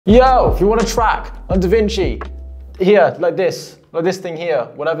Yo, if you want to track on DaVinci, here, like this thing here,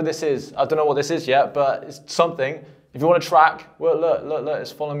 whatever this is. I don't know what this is yet, but it's something. If you want to track, well, look,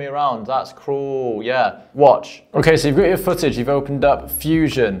 it's following me around. That's cool, yeah. Watch. Okay, so you've got your footage, you've opened up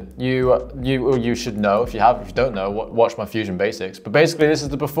Fusion. You should know, if you don't know, watch my Fusion basics. But basically this is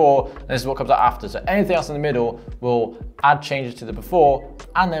the before, and this is what comes out after. So anything else in the middle, we'll add changes to the before,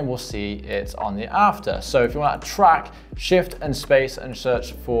 and then we'll see it on the after. So if you want to track, shift and space and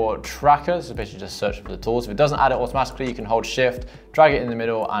search for tracker. So basically just search for the tools. If it doesn't add it automatically, you can hold shift, drag it in the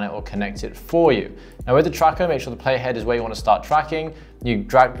middle, and it will connect it for you. Now with the tracker, make sure the playhead is where you want to start tracking. You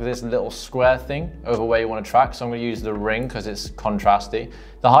drag this little square thing over where you want to track. So I'm going to use the ring because it's contrasty.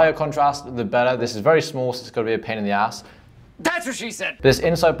 The higher contrast, the better. This is very small, so it's going to be a pain in the ass. That's what she said. This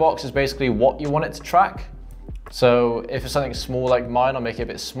inside box is basically what you want it to track. So if it's something small like mine, I'll make it a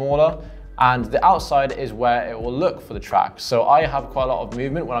bit smaller. And the outside is where it will look for the track. So I have quite a lot of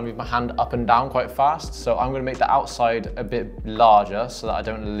movement when I move my hand up and down quite fast. So I'm going to make the outside a bit larger so that I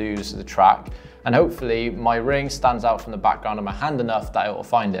don't lose the track. And hopefully my ring stands out from the background of my hand enough that it will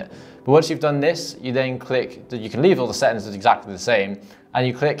find it. But once you've done this, you then click, you can leave all the settings exactly the same, and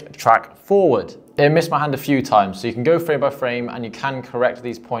you click track forward. It missed my hand a few times, so you can go frame by frame and you can correct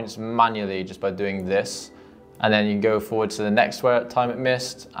these points manually just by doing this. And then you can go forward to the next time it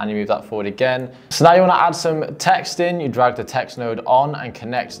missed, and you move that forward again. So now you want to add some text in. You drag the text node on and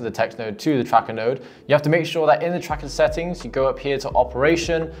connect the text node to the tracker node. You have to make sure that in the tracker settings, you go up here to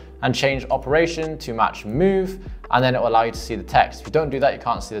operation and change operation to match move, and then it will allow you to see the text. If you don't do that, you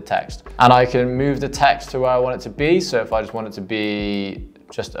can't see the text. And I can move the text to where I want it to be. So if I just want it to be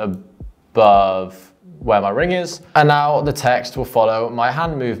just above where my ring is. And now the text will follow my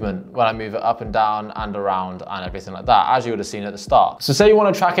hand movement when I move it up and down and around and everything like that, as you would have seen at the start. So say you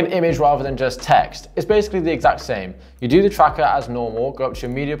want to track an image rather than just text. It's basically the exact same. You do the tracker as normal, go up to your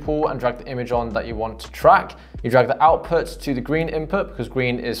media pool and drag the image on that you want to track. You drag the output to the green input because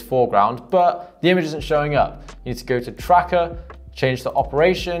green is foreground, but the image isn't showing up. You need to go to tracker, change the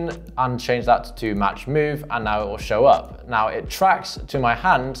operation and change that to match move, and now it will show up. Now it tracks to my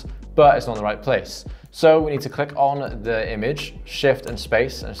hand, but it's not in the right place. So we need to click on the image, shift and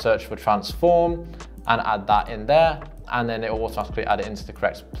space, and search for transform and add that in there. And then it will automatically add it into the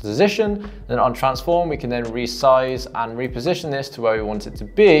correct position. Then on transform, we can then resize and reposition this to where we want it to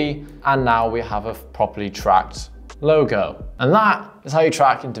be. And now we have a properly tracked logo. And that is how you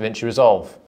track in DaVinci Resolve.